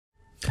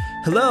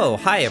Hello,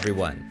 hi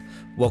everyone.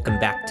 Welcome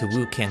back to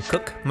Woo Can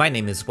Cook. My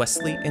name is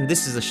Wesley, and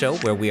this is a show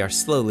where we are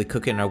slowly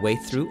cooking our way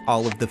through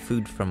all of the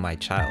food from my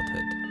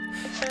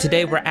childhood.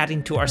 Today we're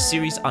adding to our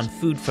series on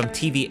food from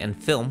TV and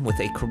film with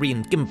a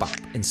Korean gimbap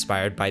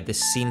inspired by this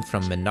scene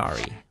from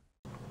Minari.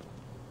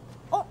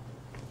 Oh,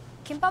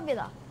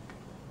 김밥이다.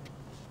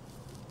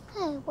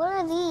 Hey, what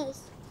are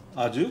these?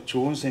 아주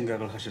좋은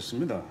생각을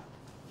하셨습니다.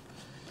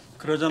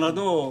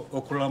 그러잖아도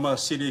오클라호마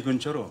시리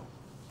근처로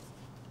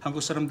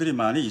한국 사람들이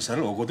많이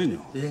이사를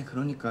오거든요. 네,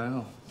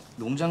 그러니까요.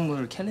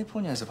 농작물을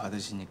캘리포니아에서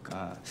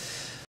받으시니까.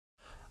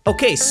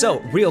 Okay,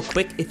 so real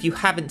quick, if you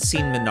haven't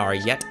seen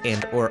Minari yet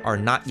and or are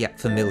not yet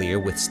familiar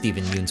with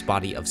Steven Yeun's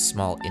body of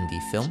small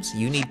indie films,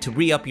 you need to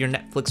re-up your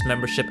Netflix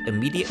membership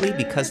immediately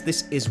because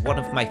this is one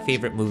of my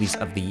favorite movies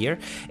of the year,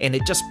 and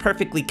it just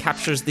perfectly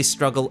captures the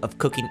struggle of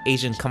cooking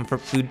Asian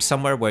comfort food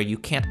somewhere where you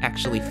can't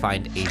actually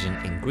find Asian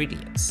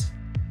ingredients.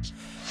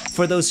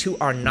 For those who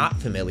are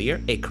not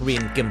familiar, a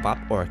Korean gimbap,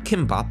 or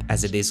kimbap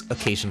as it is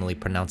occasionally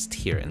pronounced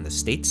here in the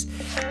States,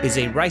 is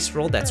a rice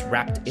roll that's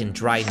wrapped in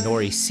dry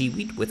nori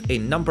seaweed with a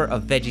number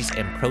of veggies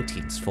and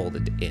proteins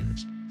folded in.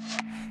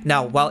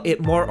 Now, while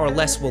it more or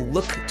less will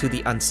look to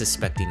the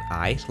unsuspecting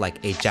eye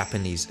like a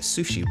Japanese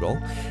sushi roll,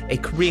 a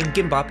Korean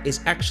gimbap is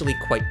actually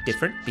quite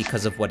different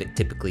because of what it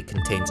typically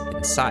contains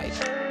inside.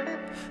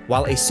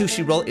 While a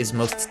sushi roll is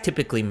most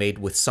typically made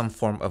with some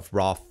form of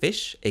raw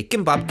fish, a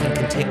gimbap can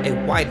contain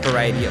a wide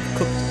variety of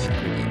cooked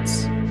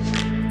ingredients.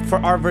 For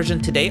our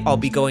version today, I'll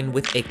be going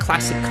with a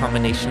classic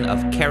combination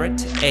of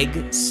carrot,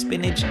 egg,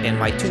 spinach, and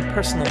my two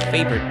personal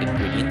favorite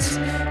ingredients,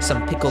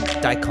 some pickled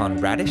daikon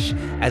radish,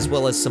 as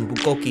well as some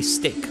bulgogi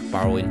steak,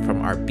 borrowing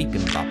from our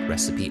bibimbap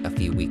recipe a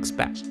few weeks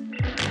back.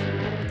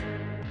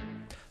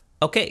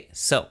 Okay,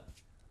 so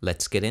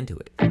let's get into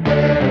it.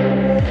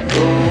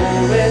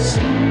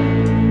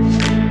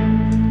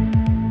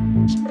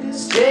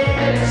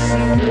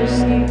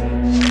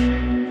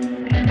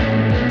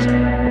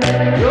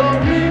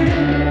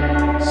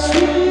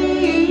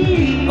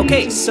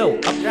 Okay, so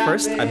up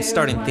first, I'm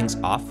starting things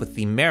off with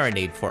the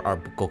marinade for our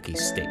bulgogi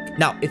steak.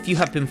 Now, if you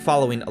have been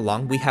following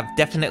along, we have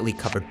definitely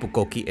covered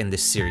bulgogi in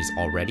this series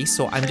already,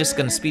 so I'm just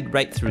gonna speed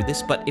right through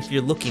this, but if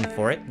you're looking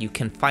for it, you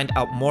can find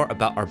out more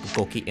about our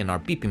bulgogi in our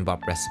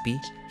bibimbap recipe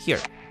here.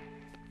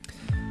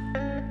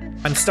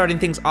 I'm starting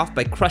things off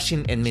by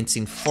crushing and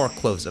mincing 4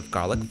 cloves of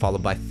garlic,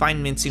 followed by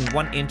fine mincing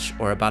 1 inch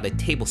or about a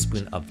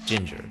tablespoon of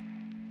ginger.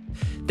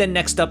 Then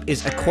next up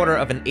is 1/4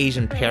 of an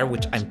Asian pear,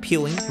 which I'm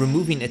peeling,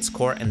 removing its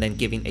core, and then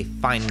giving a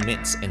fine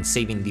mince and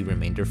saving the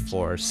remainder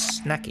for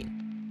snacking.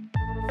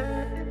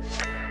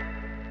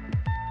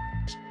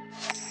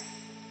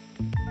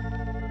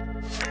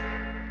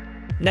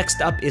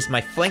 Next up is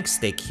my flank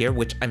steak here,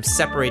 which I'm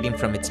separating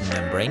from its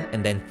membrane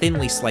and then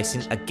thinly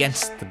slicing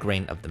against the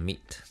grain of the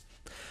meat.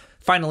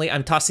 Finally,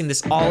 I'm tossing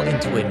this all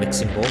into a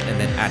mixing bowl and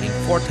then adding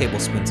 4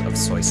 tablespoons of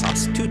soy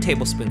sauce, 2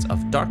 tablespoons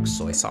of dark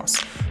soy sauce,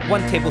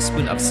 1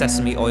 tablespoon of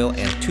sesame oil,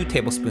 and 2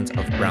 tablespoons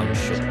of brown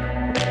sugar.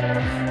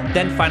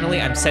 Then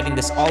finally, I'm setting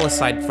this all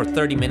aside for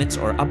 30 minutes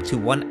or up to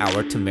 1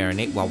 hour to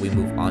marinate while we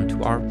move on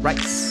to our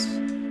rice.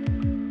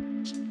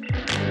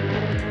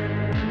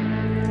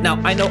 Now,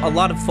 I know a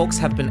lot of folks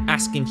have been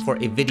asking for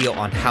a video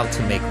on how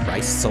to make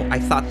rice, so I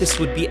thought this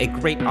would be a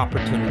great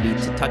opportunity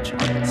to touch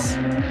on this.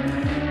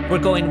 We're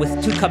going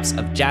with 2 cups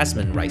of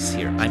jasmine rice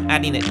here. I'm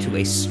adding it to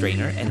a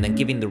strainer and then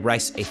giving the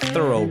rice a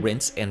thorough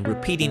rinse and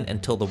repeating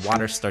until the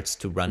water starts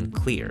to run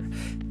clear.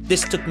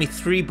 This took me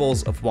 3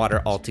 bowls of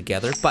water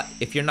altogether, but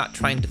if you're not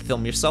trying to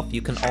film yourself,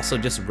 you can also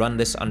just run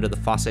this under the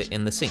faucet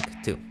in the sink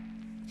too.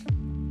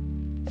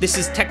 This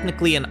is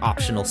technically an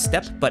optional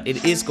step, but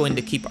it is going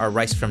to keep our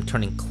rice from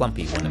turning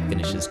clumpy when it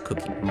finishes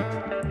cooking.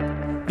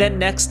 Then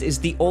next is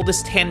the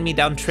oldest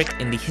hand-me-down trick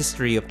in the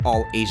history of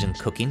all Asian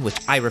cooking, which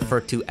I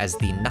refer to as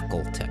the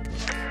knuckle technique.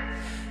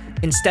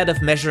 Instead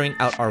of measuring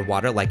out our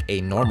water like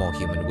a normal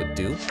human would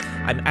do,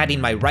 I'm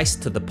adding my rice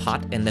to the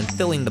pot and then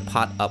filling the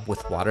pot up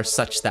with water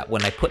such that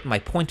when I put my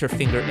pointer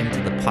finger into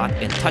the pot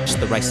and touch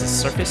the rice's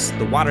surface,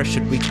 the water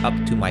should reach up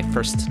to my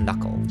first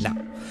knuckle. Now,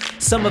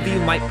 some of you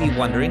might be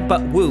wondering,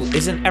 but Woo,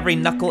 isn't every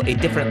knuckle a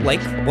different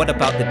length? What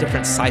about the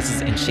different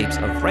sizes and shapes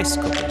of rice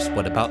cookers?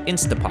 What about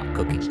Instapot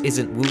cooking?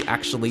 Isn't Woo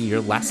actually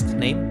your last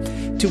name?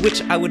 To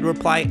which I would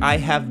reply, I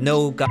have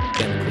no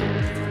goddamn clue.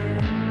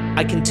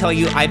 I can tell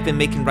you I've been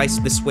making rice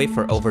this way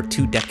for over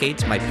 2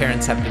 decades. My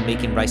parents have been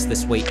making rice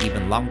this way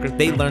even longer.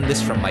 They learned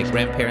this from my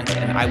grandparents,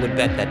 and I would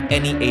bet that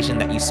any Asian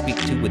that you speak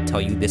to would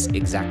tell you this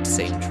exact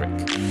same trick.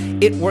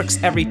 It works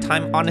every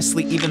time,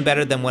 honestly, even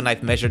better than when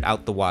I've measured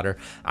out the water.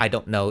 I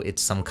don't know,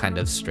 it's some kind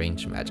of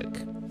strange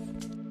magic.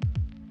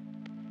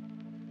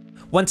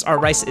 Once our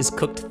rice is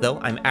cooked though,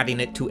 I'm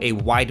adding it to a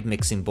wide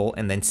mixing bowl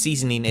and then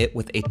seasoning it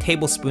with a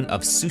tablespoon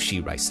of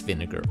sushi rice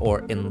vinegar,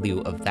 or in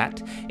lieu of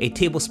that, a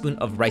tablespoon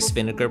of rice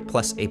vinegar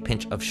plus a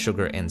pinch of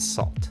sugar and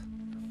salt.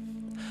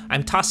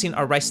 I'm tossing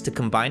our rice to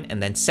combine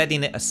and then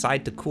setting it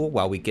aside to cool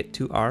while we get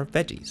to our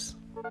veggies.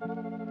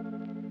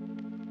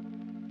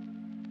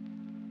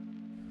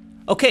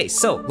 Okay,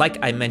 so like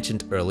I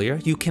mentioned earlier,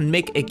 you can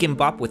make a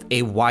gimbap with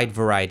a wide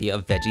variety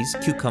of veggies.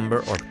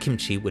 Cucumber or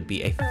kimchi would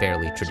be a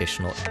fairly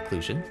traditional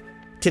inclusion.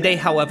 Today,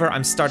 however,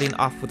 I'm starting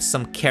off with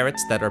some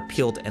carrots that are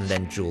peeled and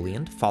then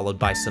julienned, followed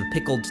by some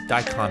pickled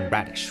daikon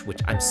radish,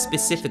 which I'm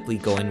specifically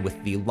going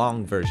with the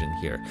long version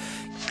here.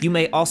 You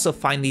may also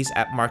find these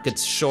at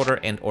markets shorter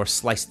and or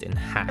sliced in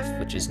half,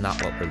 which is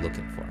not what we're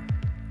looking for.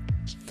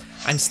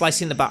 I'm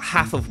slicing about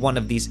half of one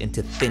of these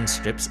into thin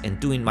strips and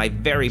doing my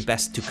very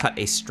best to cut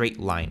a straight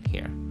line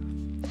here.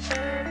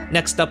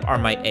 Next up are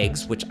my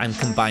eggs, which I'm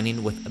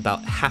combining with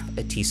about half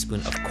a teaspoon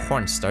of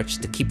cornstarch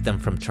to keep them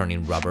from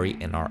turning rubbery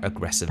in our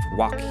aggressive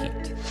wok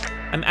heat.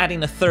 I'm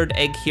adding a third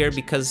egg here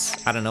because,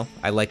 I don't know,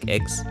 I like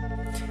eggs.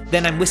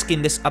 Then I'm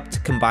whisking this up to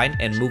combine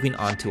and moving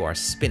on to our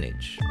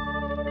spinach.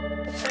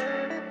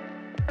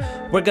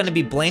 We're going to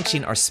be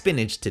blanching our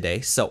spinach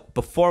today, so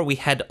before we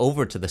head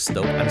over to the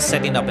stove, I'm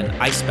setting up an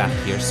ice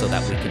bath here so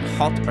that we can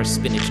halt our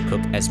spinach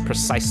cook as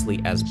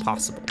precisely as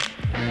possible.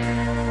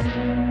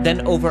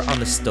 Then over on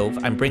the stove,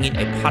 I'm bringing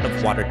a pot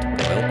of water to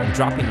boil and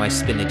dropping my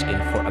spinach in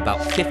for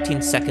about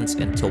 15 seconds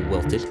until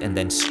wilted, and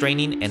then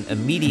straining and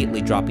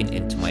immediately dropping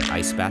into my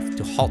ice bath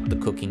to halt the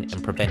cooking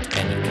and prevent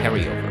any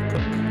carryover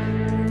cook.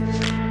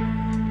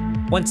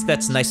 Once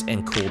that's nice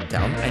and cooled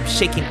down, I'm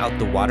shaking out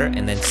the water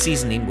and then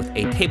seasoning with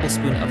a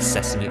tablespoon of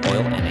sesame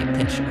oil and a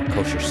pinch of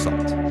kosher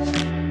salt.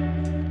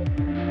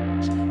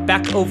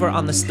 Back over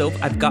on the stove,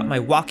 I've got my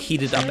wok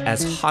heated up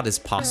as hot as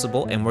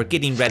possible and we're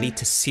getting ready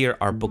to sear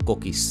our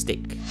bulgogi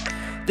steak.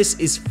 This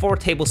is 4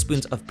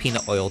 tablespoons of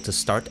peanut oil to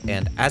start,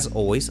 and as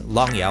always,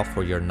 long yao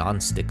for your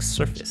non-stick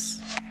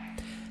surface.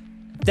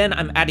 Then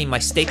I'm adding my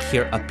steak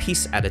here a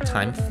piece at a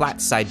time,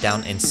 flat side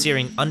down, and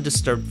searing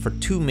undisturbed for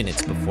 2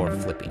 minutes before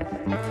flipping.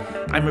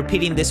 I'm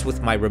repeating this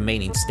with my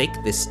remaining steak.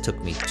 This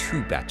took me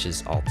 2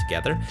 batches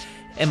altogether,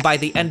 and by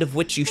the end of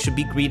which you should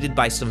be greeted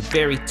by some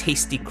very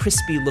tasty,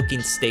 crispy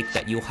looking steak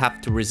that you'll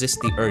have to resist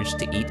the urge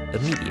to eat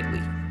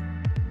immediately.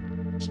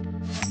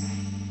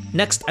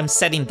 Next, I'm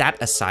setting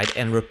that aside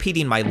and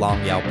repeating my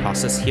long yao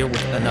process here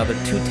with another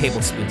 2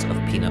 tablespoons of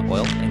peanut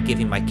oil and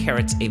giving my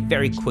carrots a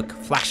very quick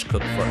flash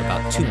cook for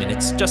about 2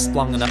 minutes, just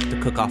long enough to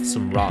cook off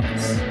some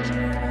rawness.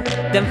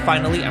 Then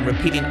finally, I'm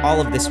repeating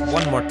all of this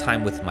one more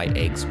time with my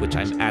eggs, which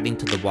I'm adding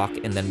to the wok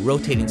and then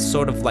rotating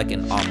sort of like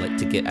an omelet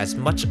to get as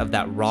much of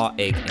that raw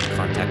egg in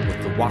contact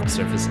with the wok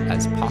surface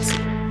as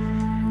possible.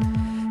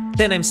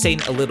 Then I'm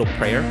saying a little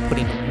prayer,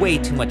 putting way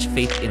too much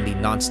faith in the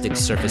non-stick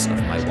surface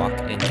of my wok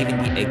and giving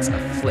the eggs a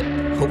flip.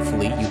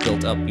 Hopefully you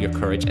built up your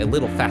courage a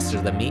little faster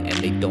than me and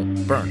they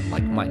don't burn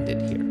like mine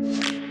did here.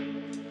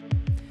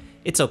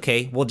 It's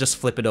okay, we'll just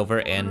flip it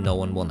over and no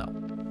one will know.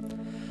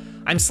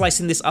 I'm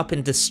slicing this up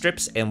into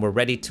strips and we're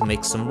ready to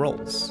make some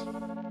rolls.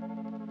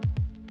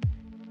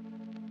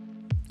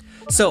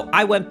 So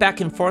I went back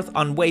and forth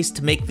on ways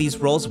to make these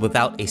rolls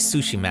without a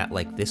sushi mat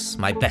like this.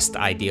 My best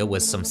idea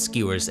was some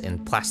skewers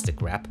and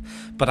plastic wrap,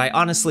 but I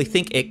honestly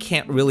think it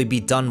can't really be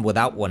done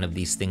without one of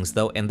these things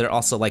though, and they're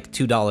also like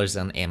 $2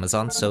 on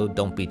Amazon, so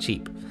don't be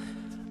cheap.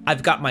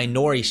 I've got my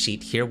nori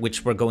sheet here,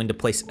 which we're going to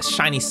place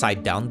shiny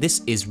side down.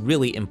 This is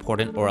really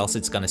important or else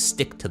it's gonna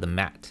stick to the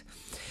mat.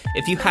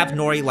 If you have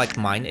nori like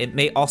mine, it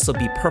may also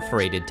be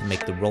perforated to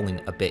make the rolling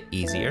a bit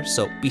easier,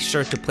 so be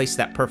sure to place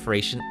that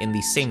perforation in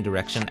the same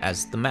direction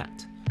as the mat.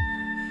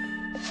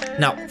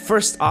 Now,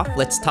 first off,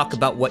 let's talk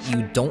about what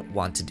you don't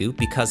want to do,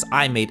 because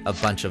I made a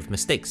bunch of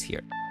mistakes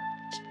here.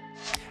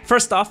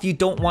 First off, you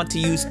don't want to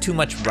use too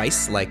much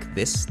rice like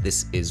this.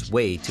 This is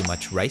way too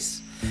much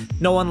rice.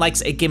 No one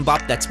likes a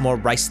gimbap that's more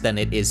rice than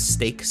it is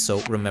steak, so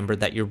remember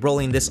that you're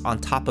rolling this on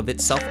top of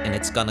itself and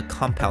it's gonna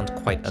compound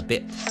quite a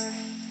bit.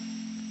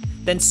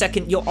 Then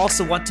second, you'll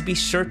also want to be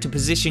sure to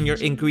position your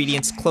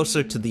ingredients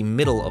closer to the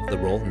middle of the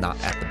roll, not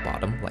at the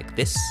bottom, like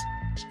this.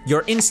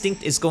 Your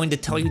instinct is going to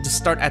tell you to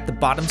start at the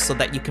bottom so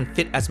that you can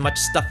fit as much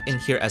stuff in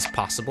here as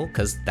possible,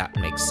 because that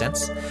makes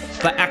sense.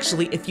 But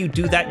actually, if you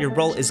do that, your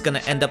roll is going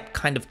to end up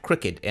kind of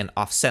crooked and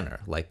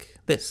off-center, like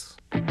this.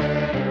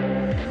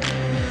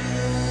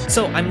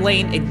 So I'm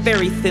laying a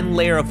very thin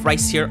layer of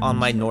rice here on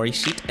my nori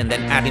sheet and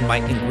then adding my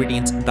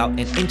ingredients about 1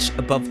 inch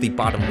above the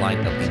bottom line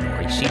of the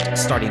nori sheet,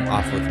 starting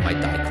off with my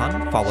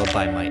daikon, followed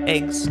by my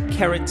eggs,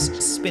 carrots,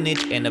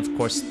 spinach, and of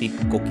course the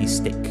bulgogi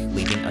steak,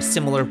 leaving a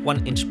similar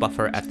 1 inch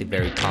buffer at the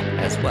very top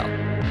as well.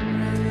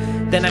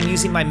 Then I'm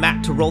using my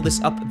mat to roll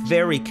this up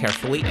very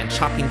carefully and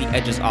chopping the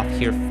edges off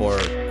here for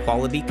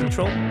quality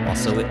control,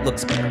 also it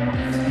looks better.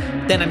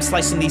 Then I'm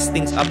slicing these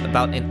things up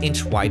about 1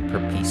 inch wide per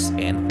piece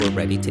and we're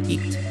ready to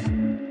eat.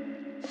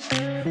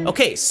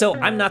 Okay, so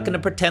I'm not gonna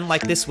pretend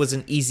like this was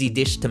an easy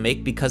dish to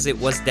make because it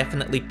was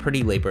definitely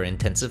pretty labor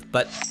intensive,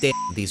 but damn,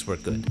 these were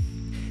good.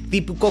 The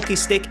bulgogi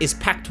steak is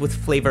packed with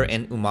flavor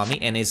and umami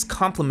and is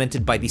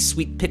complemented by the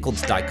sweet pickled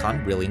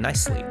daikon really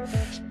nicely.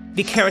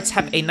 The carrots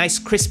have a nice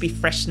crispy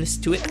freshness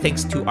to it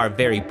thanks to our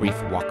very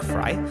brief wok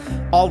fry,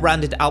 all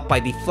rounded out by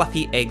the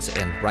fluffy eggs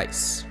and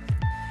rice.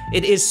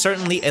 It is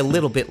certainly a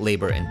little bit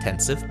labor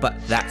intensive, but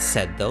that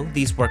said though,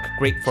 these work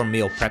great for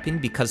meal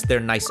prepping because they're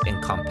nice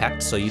and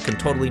compact, so you can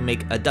totally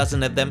make a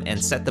dozen of them and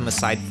set them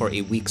aside for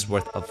a week's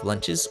worth of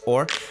lunches,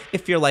 or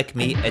if you're like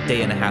me, a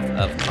day and a half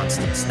of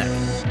constant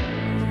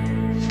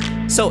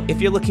snacking. So if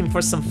you're looking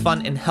for some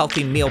fun and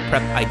healthy meal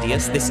prep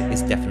ideas, this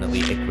is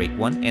definitely a great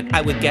one, and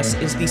I would guess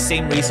is the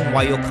same reason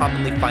why you'll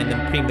commonly find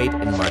them pre-made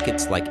in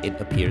markets like it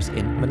appears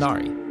in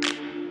Minari.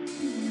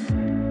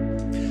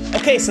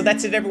 Okay, so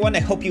that's it everyone. I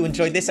hope you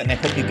enjoyed this and I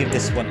hope you give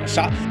this one a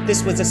shot.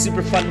 This was a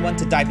super fun one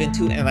to dive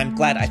into, and I'm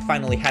glad I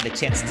finally had a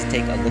chance to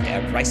take a look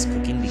at rice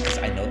cooking because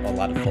I know a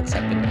lot of folks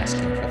have been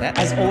asking for that.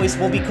 As always,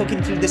 we'll be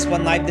cooking through this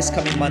one live this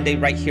coming Monday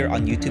right here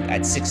on YouTube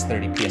at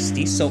 6:30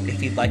 PST, so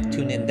if you'd like,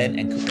 tune in then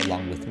and cook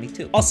along with me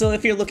too. Also,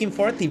 if you're looking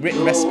for it, the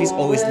written recipes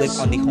always live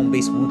on the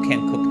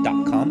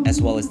homebasewoocancook.com,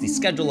 as well as the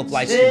schedule of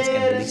live streams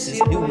and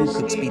releases, new Woo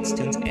Cook Speeds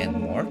tunes, and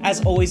more.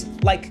 As always,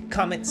 like,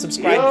 comment,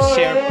 subscribe,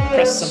 share,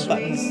 press some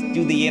buttons,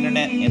 do the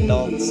internet, and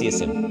I'll see you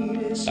soon.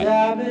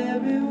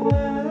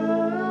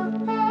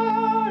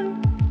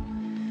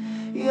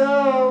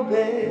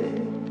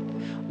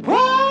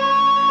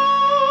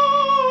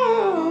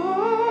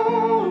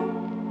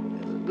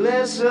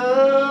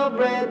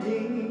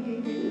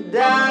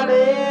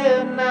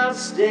 Darling, I'll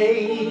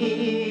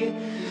stay.